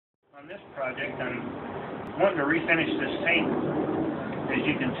On this project, I'm wanting to refinish this table. As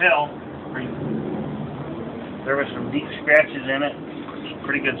you can tell, there were some deep scratches in it, some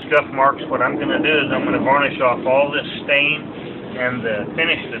pretty good scuff marks. What I'm going to do is I'm going to varnish off all this stain and the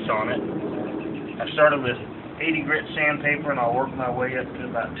finish that's on it. I started with 80 grit sandpaper and I'll work my way up to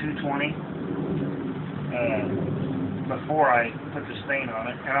about 220 before I put the stain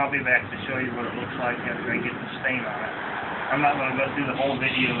on it. And I'll be back to show you what it looks like after I get the stain on it. I'm not going to go through the whole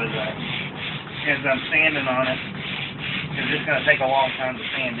video as I'm sanding on it, because it's going to take a long time to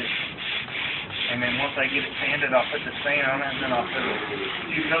sand it. And then once I get it sanded, I'll put the stain on it, and then I'll put a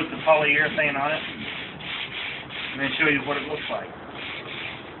few coats of polyurethane on it, and then show you what it looks like.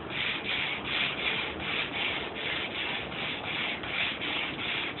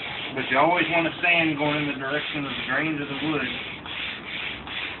 But you always want to sand going in the direction of the grains of the wood.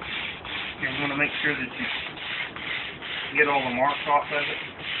 You want to make sure that you get all the marks off of it.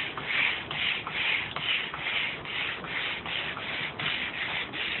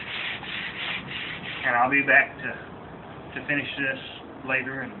 And I'll be back to finish this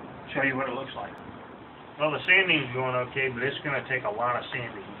later and show you what it looks like. Well, the sanding's going okay, but it's going to take a lot of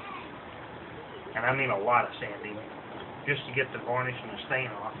sanding. And I mean a lot of sanding, just to get the varnish and the stain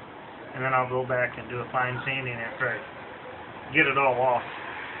off. And then I'll go back and do a fine sanding after I get it all off.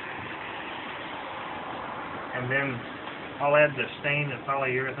 And then I'll add the stain and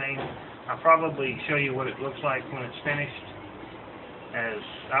polyurethane. I'll probably show you what it looks like when it's finished, as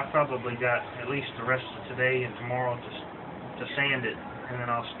I've probably got at least the rest of today and tomorrow to sand it, and then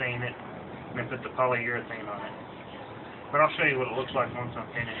I'll stain it and then put the polyurethane on it. But I'll show you what it looks like once I'm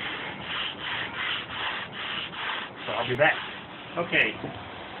finished. So I'll be back. Okay,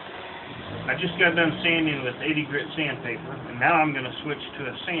 I just got done sanding with 80 grit sandpaper, and now I'm going to switch to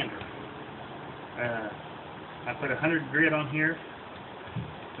a sander. I put 100 grit on here.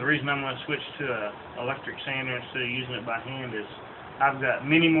 The reason I'm going to switch to an electric sander instead of using it by hand is I've got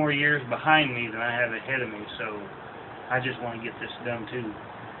many more years behind me than I have ahead of me, so I just want to get this done too.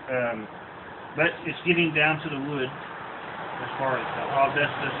 But it's getting down to the wood as far as I'll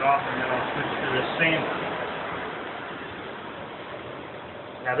dust this off and then I'll switch to the sander.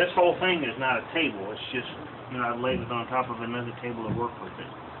 Now this whole thing is not a table, it's just, I've laid it on top of another table to work with it.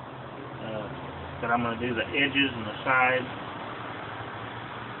 But I'm going to do the edges and the sides.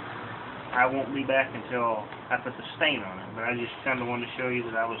 I won't be back until I put the stain on it, but I just kind of wanted to show you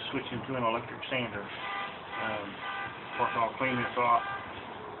that I was switching to an electric sander. Of course, I'll clean this off.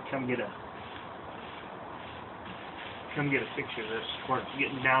 Come get a picture of this before it's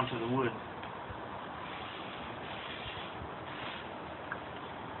getting down to the wood.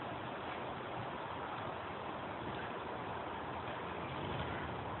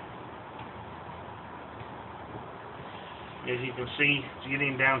 As you can see, it's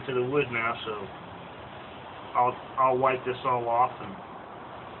getting down to the wood now, so I'll wipe this all off and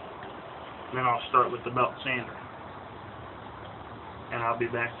then I'll start with the belt sander. And I'll be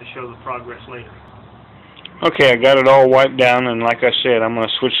back to show the progress later. Okay, I got it all wiped down, and like I said, I'm going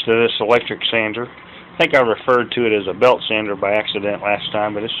to switch to this electric sander. I think I referred to it as a belt sander by accident last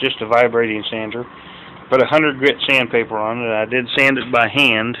time, but it's just a vibrating sander. Put 100 grit sandpaper on it. I did sand it by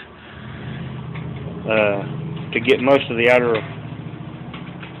hand to get most of the outer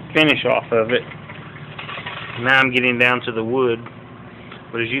finish off of it. Now I'm getting down to the wood,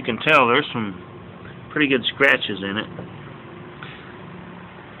 but as you can tell, there's some pretty good scratches in it.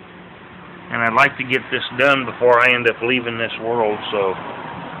 And I'd like to get this done before I end up leaving this world, so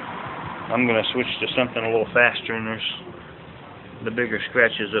I'm going to switch to something a little faster, and there's the bigger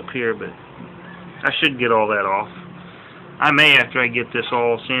scratches up here, but I should get all that off. I may, after I get this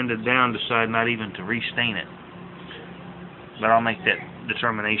all sanded down, decide not even to restain it. But I'll make that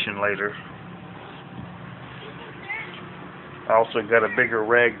determination later. I also got a bigger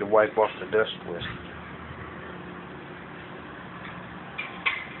rag to wipe off the dust with.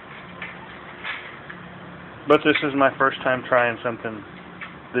 But this is my first time trying something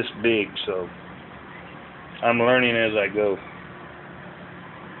this big, so I'm learning as I go.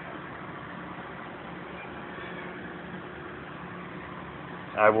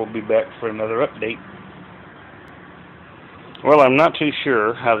 I will be back for another update. Well, I'm not too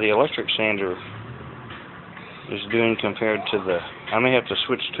sure how the electric sander is doing compared to the... I may have to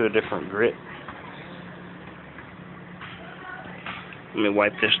switch to a different grit. Let me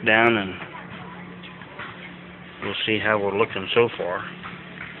wipe this down and we'll see how we're looking so far.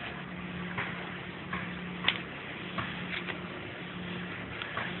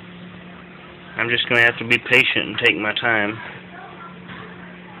 I'm just going to have to be patient and take my time.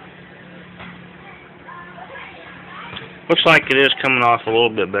 Looks like it is coming off a little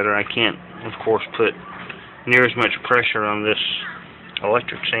bit better. I can't, of course, put near as much pressure on this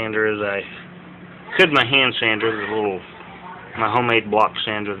electric sander as I could my hand sander, my homemade block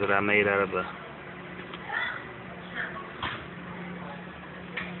sander that I made out of the.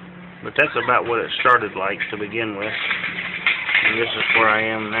 But that's about what it started like to begin with, and this is where I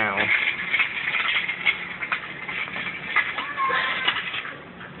am now.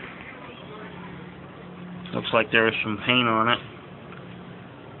 Looks like there is some paint on it,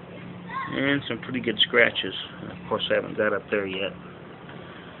 and some pretty good scratches. Of course, I haven't got up there yet,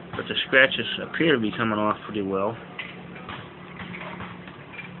 but the scratches appear to be coming off pretty well.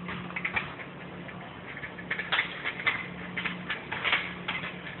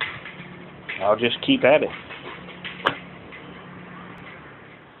 I'll just keep at it.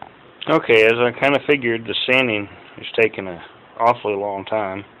 Okay, as I kind of figured, the sanding is taking an awfully long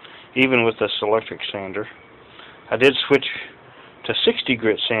time, even with this electric sander. I did switch to 60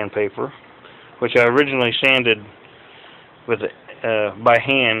 grit sandpaper, which I originally sanded with by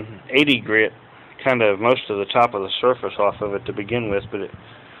hand 80 grit, kind of most of the top of the surface off of it to begin with, but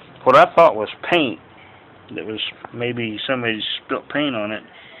what I thought was paint, that was maybe somebody spilt paint on it,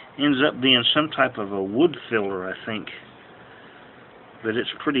 ends up being some type of a wood filler, I think. But it's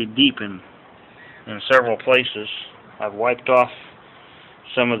pretty deep in several places. I've wiped off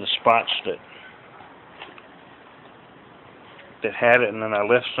some of the spots that had it, and then I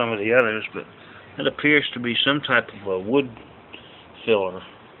left some of the others, but it appears to be some type of a wood filler.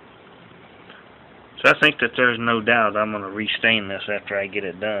 So I think that there's no doubt I'm going to restain this after I get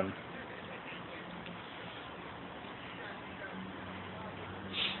it done.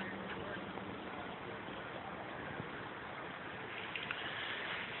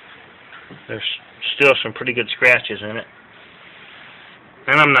 There's still some pretty good scratches in it.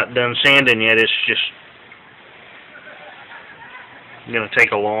 And I'm not done sanding yet. It's just going to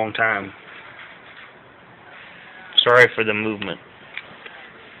take a long time. Sorry for the movement.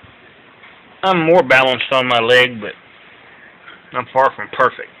 I'm more balanced on my leg, but I'm far from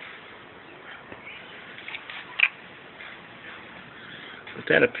perfect. But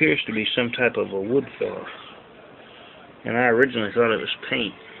that appears to be some type of a wood filler. And I originally thought it was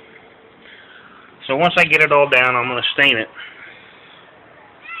paint. So once I get it all down, I'm going to stain it.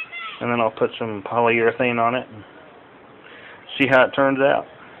 And then I'll put some polyurethane on it and see how it turns out.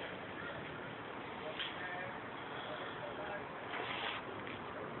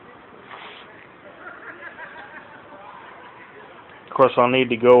 Of course, I'll need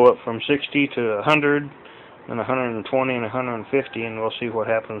to go up from 60 to 100, and 120 and 150, and we'll see what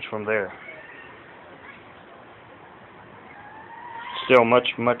happens from there. Still much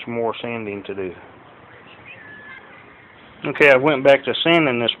more sanding to do. Okay, I went back to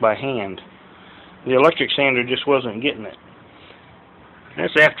sanding this by hand. The electric sander just wasn't getting it.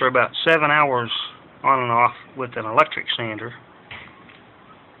 That's after about 7 hours on and off with an electric sander,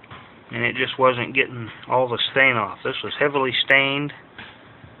 and it just wasn't getting all the stain off. This was heavily stained,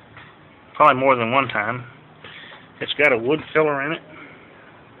 probably more than one time. It's got a wood filler in it,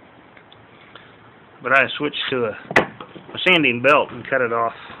 but I switched to a sanding belt and cut it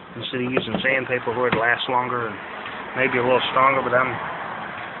off instead of using sandpaper where it lasts longer and maybe a little stronger. But I'm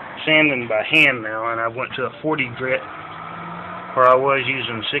sanding by hand now, and I went to a 40 grit where I was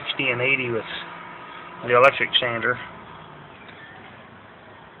using 60 and 80 with the electric sander.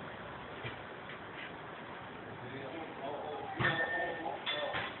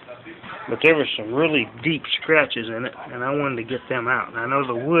 But there were some really deep scratches in it, and I wanted to get them out. And I know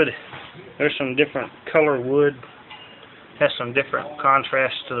the wood, there's some different color wood, has some different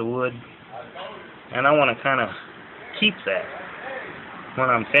contrast to the wood, and I want to kind of keep that when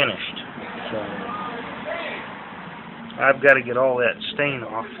I'm finished. So I've got to get all that stain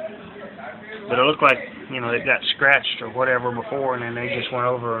off. But it looked like, you know, it got scratched or whatever before, and then they just went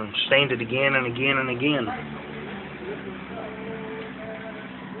over and stained it again and again and again.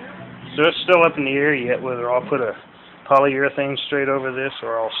 So it's still up in the air yet whether I'll put a polyurethane straight over this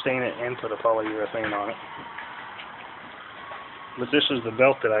or I'll stain it and put a polyurethane on it. But this is the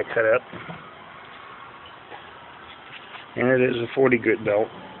belt that I cut up. And it is a 40 grit belt.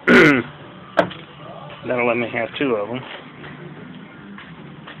 That'll let me have 2 of them.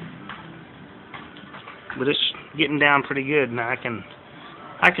 But it's getting down pretty good. Now I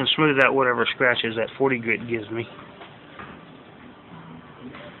can smooth out whatever scratches that 40 grit gives me.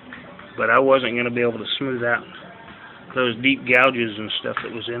 But I wasn't going to be able to smooth out those deep gouges and stuff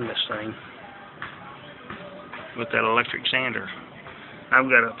that was in this thing with that electric sander. I've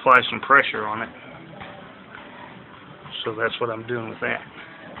got to apply some pressure on it. So that's what I'm doing with that.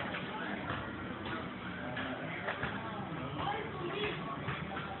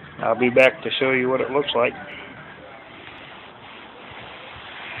 I'll be back to show you what it looks like.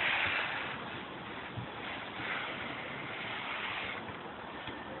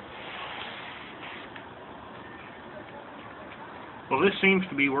 Well, this seems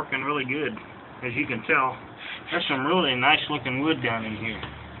to be working really good. As you can tell, there's some really nice looking wood down in here.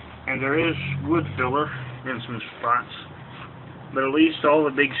 And there is wood filler in some spots. But at least all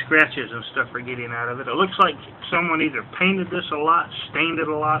the big scratches and stuff are getting out of it. It looks like someone either painted this a lot, stained it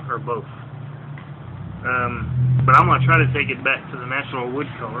a lot, or both. But I'm going to try to take it back to the natural wood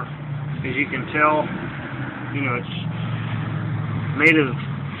color. As you can tell, you know, it's made of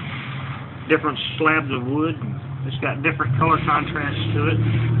different slabs of wood. It's got different color contrasts to it,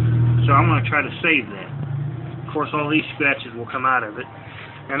 so I'm going to try to save that. Of course, all these scratches will come out of it,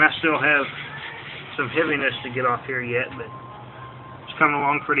 and I still have some heaviness to get off here yet, but it's coming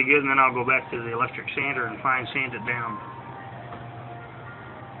along pretty good, and then I'll go back to the electric sander and fine sand it down.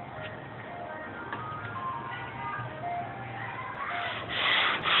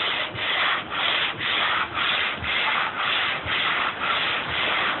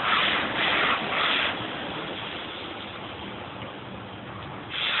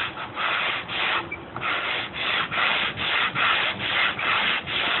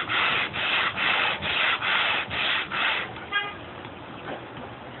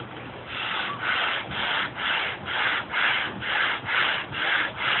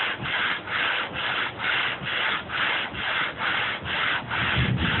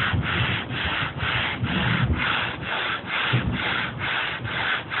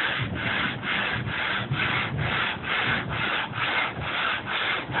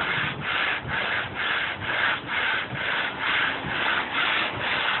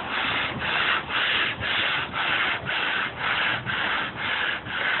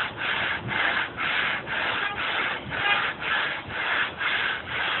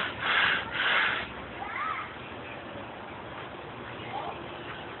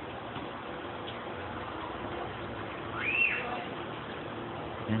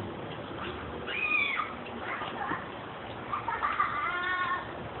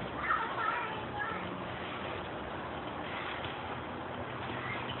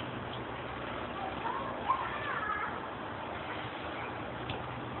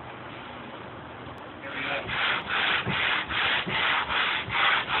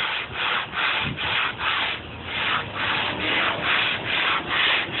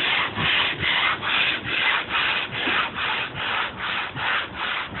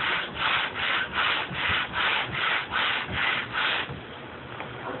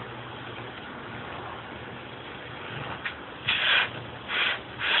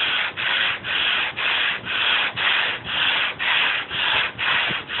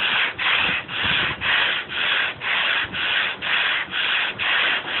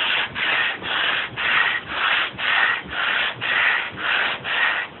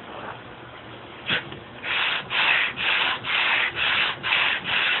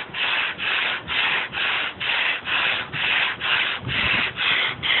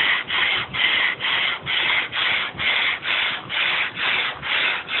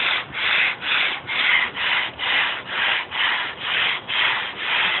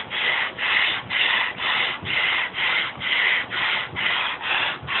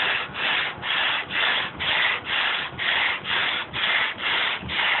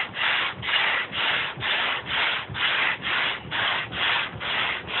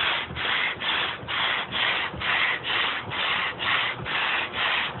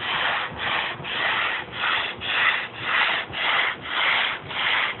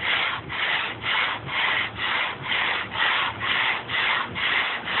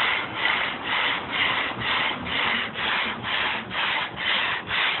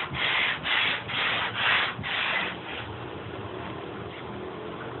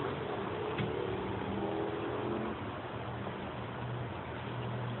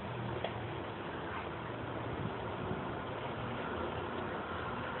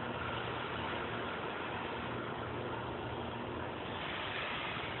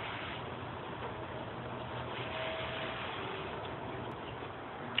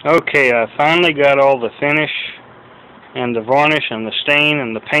 Okay, I finally got all the finish and the varnish and the stain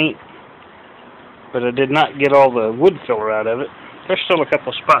and the paint, but I did not get all the wood filler out of it. There's still a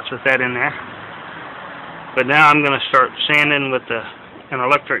couple spots with that in there. But now I'm going to start sanding with an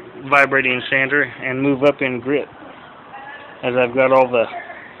electric vibrating sander and move up in grit as I've got all the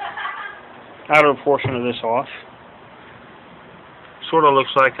outer portion of this off. Sort of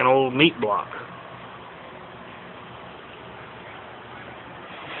looks like an old meat block.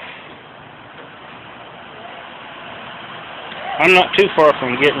 I'm not too far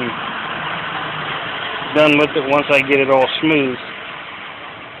from getting done with it once I get it all smooth.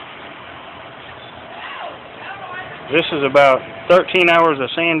 This is about 13 hours of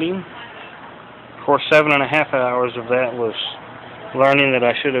sanding. Of course, 7.5 hours of that was learning that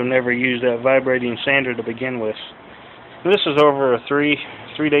I should have never used that vibrating sander to begin with. This is over a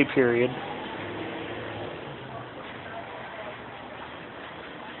three-day period.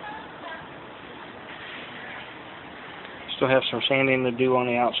 Still have some sanding to do on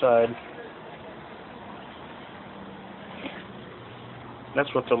the outside.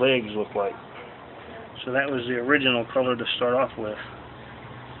 That's what the legs look like. So that was the original color to start off with.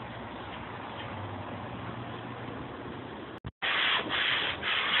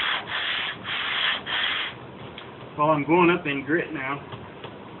 Well, I'm going up in grit now.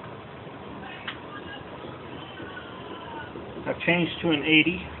 I've changed to an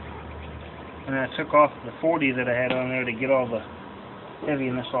 80, and I took off the 40 that I had on there to get all the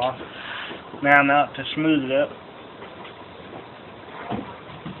heaviness off. Now I'm out to smooth it up.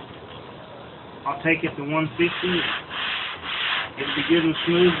 I'll take it to 150. It'll be good and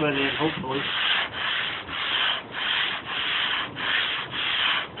smooth by then, hopefully.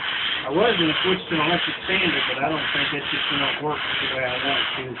 I was going to switch to an electric sander, but I don't think that's just going to work the way I want it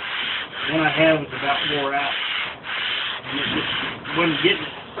to. The one I have is about wore out. And it just wasn't getting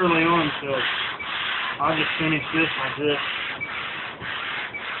it early on, so I'll just finish this like this.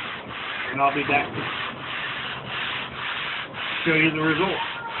 And I'll be back to show you the result.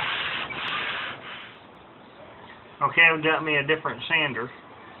 Okay, I've got me a different sander.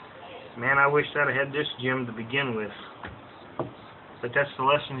 Man, I wish I'd have had this gem to begin with. But that's the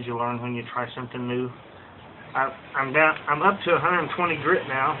lessons you learn when you try something new. I'm up to 120 grit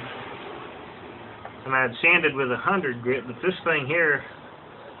now. And I had sanded with 100 grit, but this thing here,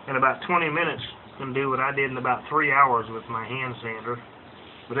 in about 20 minutes, can do what I did in about 3 hours with my hand sander.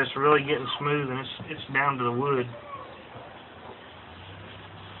 But it's really getting smooth, and it's down to the wood.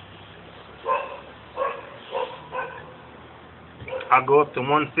 I'll go up to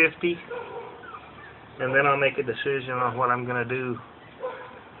 150, and then I'll make a decision on what I'm going to do.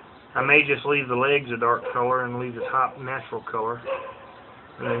 I may just leave the legs a dark color and leave the top natural color,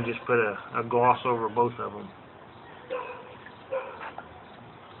 and then just put a gloss over both of them.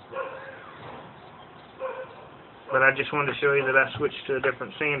 But I just wanted to show you that I switched to a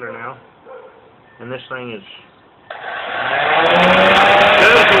different sander now, and this thing is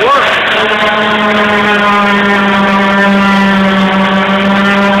does the work.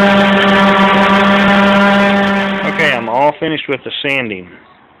 Okay, I'm all finished with the sanding.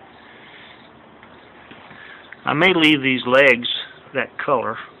 I may leave these legs that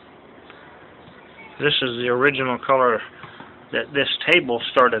color. This is the original color that this table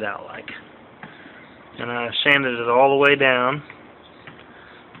started out like. And I sanded it all the way down.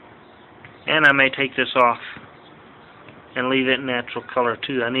 And I may take this off and leave it natural color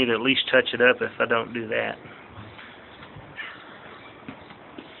too. I need to at least touch it up if I don't do that.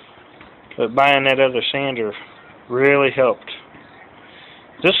 But buying that other sander really helped.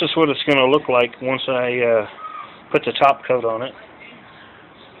 This is what it's going to look like once I put the top coat on it.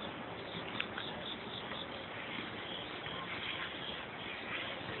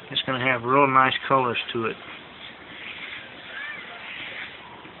 It's going to have real nice colors to it.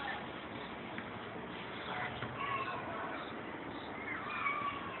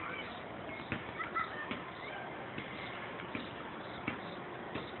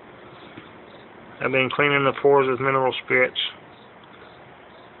 I've been cleaning the pores with mineral spirits.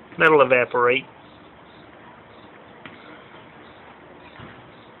 That'll evaporate.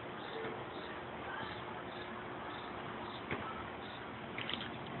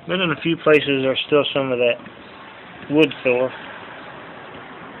 But in a few places there's still some of that wood filler.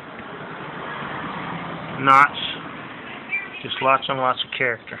 Knots. Just lots and lots of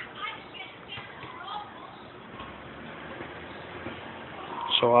character.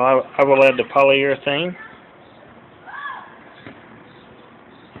 So I will add the polyurethane.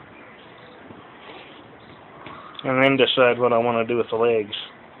 And then decide what I want to do with the legs.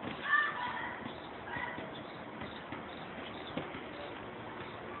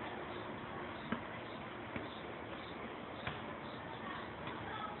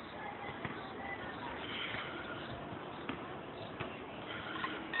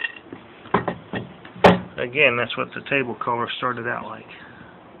 Again, that's what the table color started out like.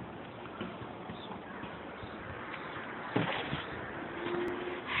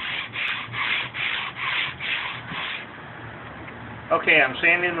 Okay, I'm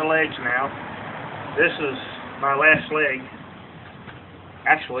sanding the legs now. This is my last leg.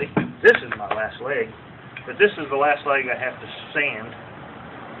 Actually, this is my last leg. But this is the last leg I have to sand.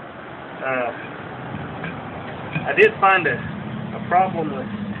 I did find a problem with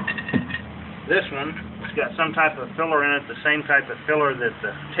this one. It's got some type of filler in it, the same type of filler that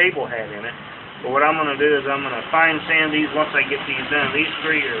the table had in it. But what I'm going to do is I'm going to fine sand these once I get these done. These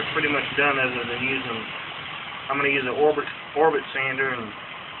three are pretty much done other than using, I'm going to use an orbit sander and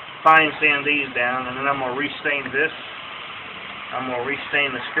fine sand these down, and then I'm going to restain this. I'm going to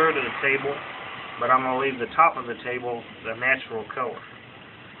restain the skirt of the table, but I'm going to leave the top of the table the natural color.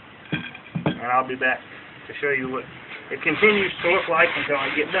 And I'll be back to show you what it continues to look like until I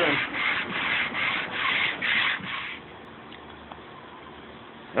get done.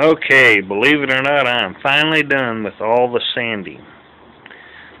 Okay, believe it or not, I'm finally done with all the sanding.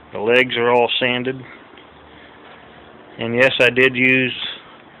 The legs are all sanded. And yes, I did use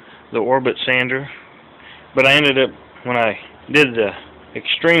the orbit sander, but I ended up, when I did the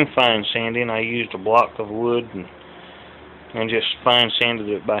extreme fine sanding, I used a block of wood and just fine sanded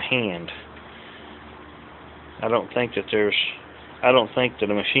it by hand. I don't think that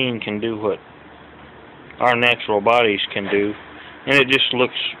a machine can do what our natural bodies can do, and it just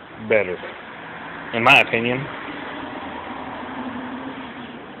looks better, in my opinion.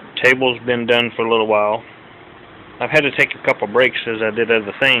 Table's been done for a little while. I've had to take a couple breaks as I did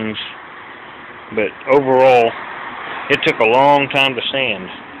other things, but overall, it took a long time to sand.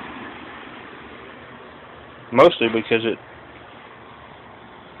 Mostly because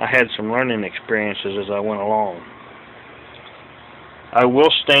I had some learning experiences as I went along. I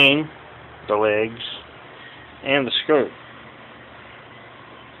will stain the legs and the skirt.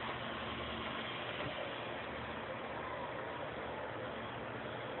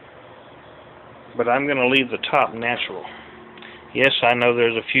 But I'm going to leave the top natural. Yes, I know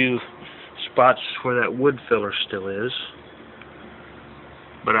there's a few spots where that wood filler still is,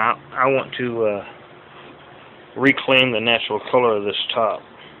 but I want to reclaim the natural color of this top.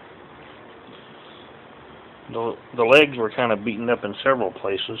 The legs were kind of beaten up in several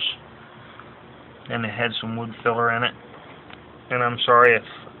places, and it had some wood filler in it. And I'm sorry if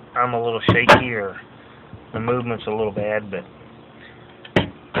I'm a little shaky or the movement's a little bad, but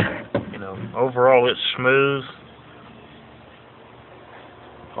overall it's smooth.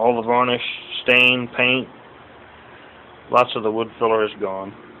 All the varnish, stain, paint, lots of the wood filler is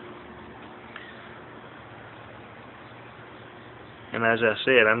gone. And as I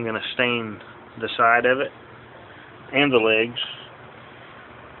said, I'm going to stain the side of it and the legs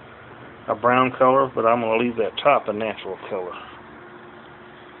a brown color, but I'm going to leave that top a natural color.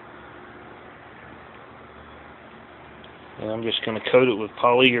 And I'm just going to coat it with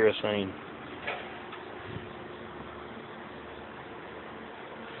polyurethane.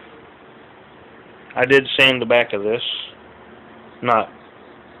 I did sand the back of this. Not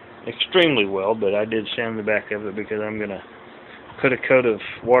extremely well, but I did sand the back of it because I'm going to put a coat of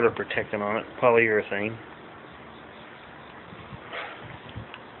water protectant on it, polyurethane.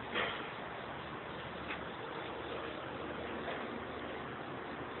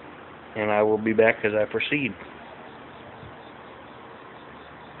 And I will be back as I proceed.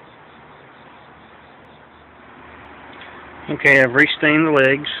 Okay, I've restained the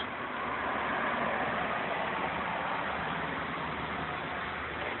legs.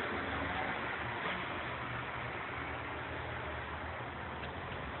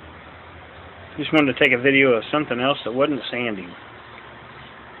 Just wanted to take a video of something else that wasn't sanding.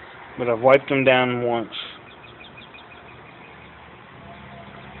 But I've wiped them down once.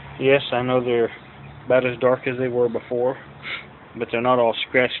 Yes, I know they're about as dark as they were before, but they're not all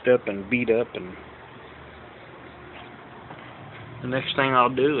scratched up and beat up. And the next thing I'll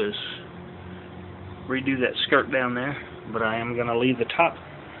do is redo that skirt down there, but I am going to leave the top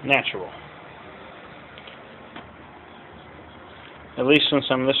natural. At least since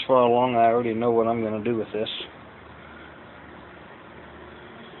I'm this far along, I already know what I'm going to do with this.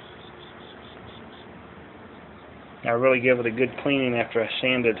 I really give it a good cleaning after I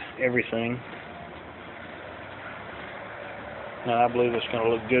sanded everything. And I believe it's going to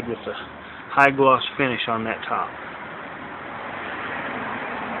look good with the high gloss finish on that top.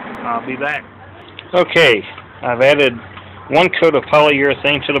 I'll be back. Okay, I've added one coat of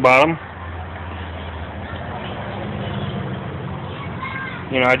polyurethane to the bottom.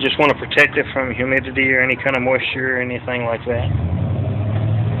 I just want to protect it from humidity or any kind of moisture or anything like that.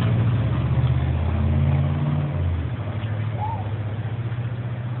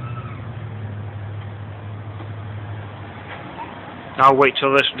 I'll wait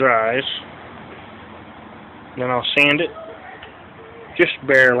till this dries. Then I'll sand it, just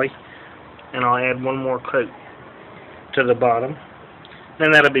barely, and I'll add one more coat to the bottom.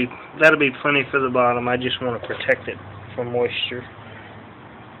 And that'll be plenty for the bottom. I just want to protect it from moisture.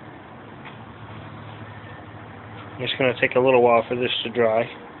 It's going to take a little while for this to dry.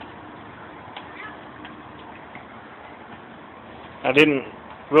 I didn't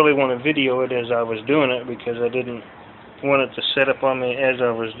really want to video it as I was doing it because I didn't want it to set up on me as I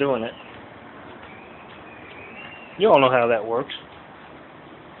was doing it. You all know how that works.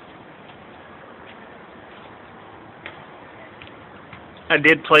 I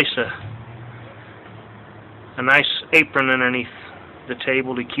did place a nice apron underneath the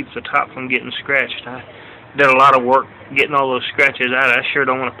table to keep the top from getting scratched. I did a lot of work getting all those scratches out. I sure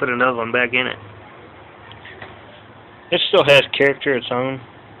don't want to put another one back in it. It still has character of its own.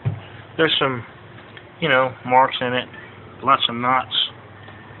 There's some, you know, marks in it, lots of knots,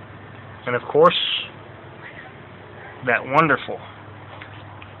 and of course that wonderful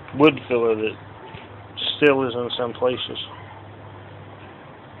wood filler that still is in some places.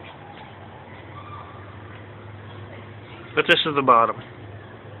 But this is the bottom.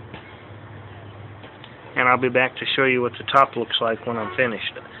 And I'll be back to show you what the top looks like when I'm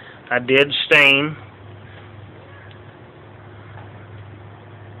finished. I did stain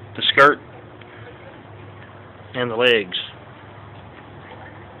the skirt and the legs.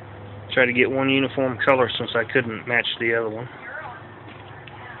 Try to get one uniform color since I couldn't match the other one.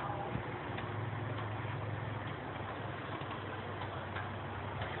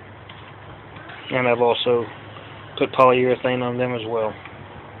 And I've also put polyurethane on them as well.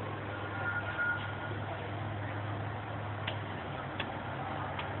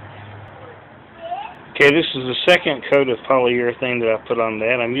 Okay, this is the second coat of polyurethane that I put on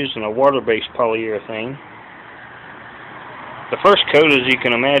that. I'm using a water-based polyurethane. The first coat, as you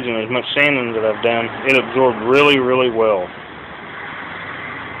can imagine, as much sanding that I've done, it absorbed really, really well.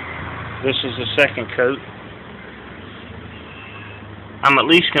 This is the second coat. I'm at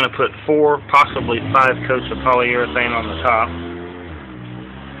least going to put 4, possibly 5 coats of polyurethane on the top.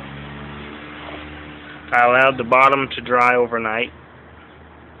 I allowed the bottom to dry overnight,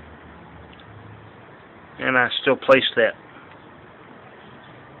 and I still placed that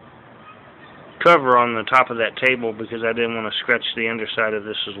cover on the top of that table because I didn't want to scratch the underside of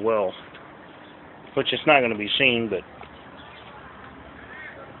this as well, which is not going to be seen, but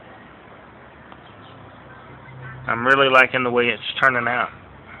I'm really liking the way it's turning out.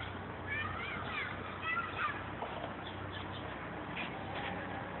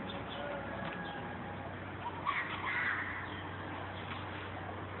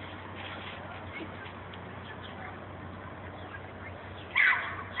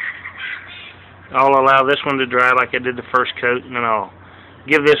 I'll allow this one to dry like I did the first coat, and then I'll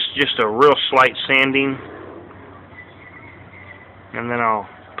give this just a real slight sanding, and then I'll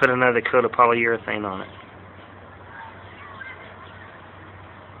put another coat of polyurethane on it.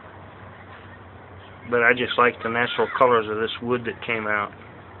 But I just like the natural colors of this wood that came out.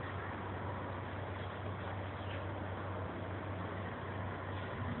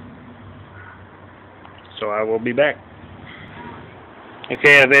 So I will be back.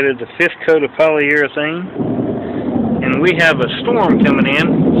 Okay, I've added the 5th coat of polyurethane, and we have a storm coming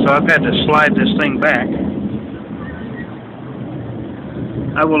in, so I've had to slide this thing back.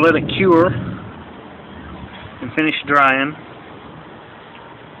 I will let it cure and finish drying,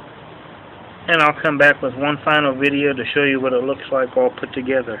 and I'll come back with one final video to show you what it looks like all put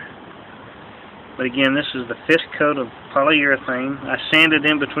together. But again, this is the 5th coat of polyurethane. I sanded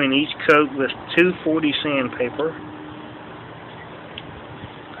in between each coat with 240 sandpaper.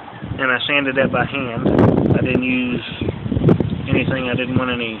 And I sanded that by hand. I didn't use anything. I didn't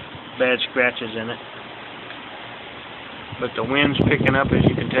want any bad scratches in it. But the wind's picking up, as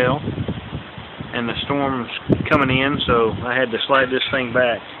you can tell, and the storm's coming in, so I had to slide this thing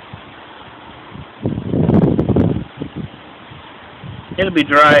back. It'll be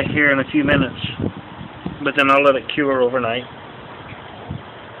dry here in a few minutes, but then I'll let it cure overnight.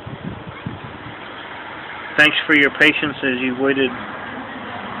 Thanks for your patience as you waited.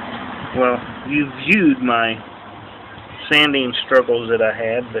 Well, you viewed my sanding struggles that I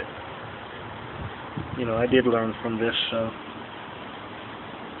had, but, you know, I did learn from this, so.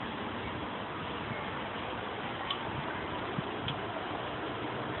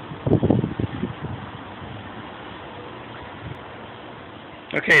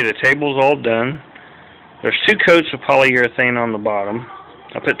 Okay, the table's all done. There's 2 coats of polyurethane on the bottom.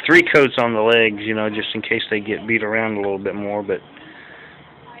 I put 3 coats on the legs, you know, just in case they get beat around a little bit more, but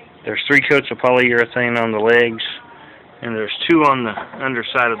there's 3 coats of polyurethane on the legs, and there's 2 on the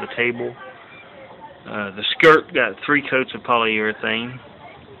underside of the table. The skirt got 3 coats of polyurethane,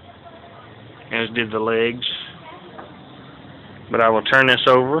 as did the legs. But I will turn this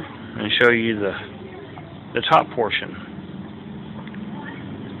over and show you the top portion.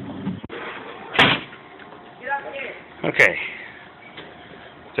 Okay,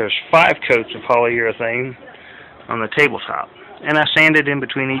 there's 5 coats of polyurethane on the tabletop, and I sanded in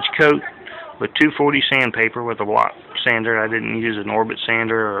between each coat with 240 sandpaper with a block sander. I didn't use an orbit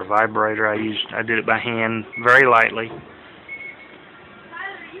sander or a vibrator. I did it by hand, very lightly,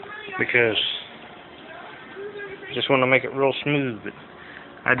 because I just want to make it real smooth. But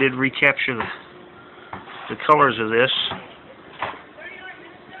I did recapture the colors of this.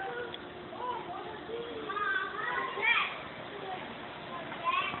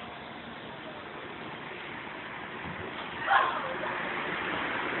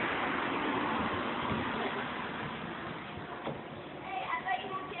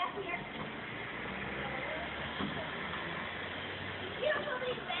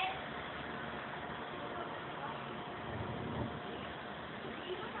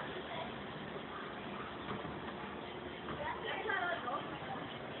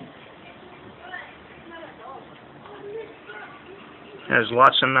 Has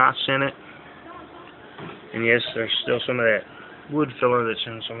lots of knots in it, and yes, there's still some of that wood filler that's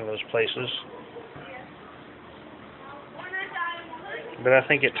in some of those places, but I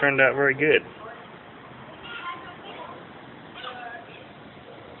think it turned out very good.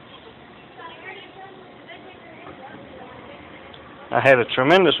 I had a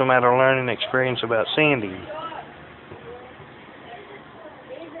tremendous amount of learning experience about sanding,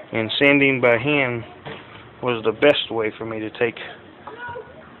 and sanding by hand was the best way for me to take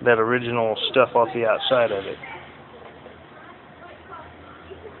that original stuff off the outside of it.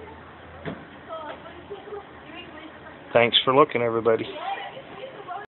 Thanks for looking, everybody.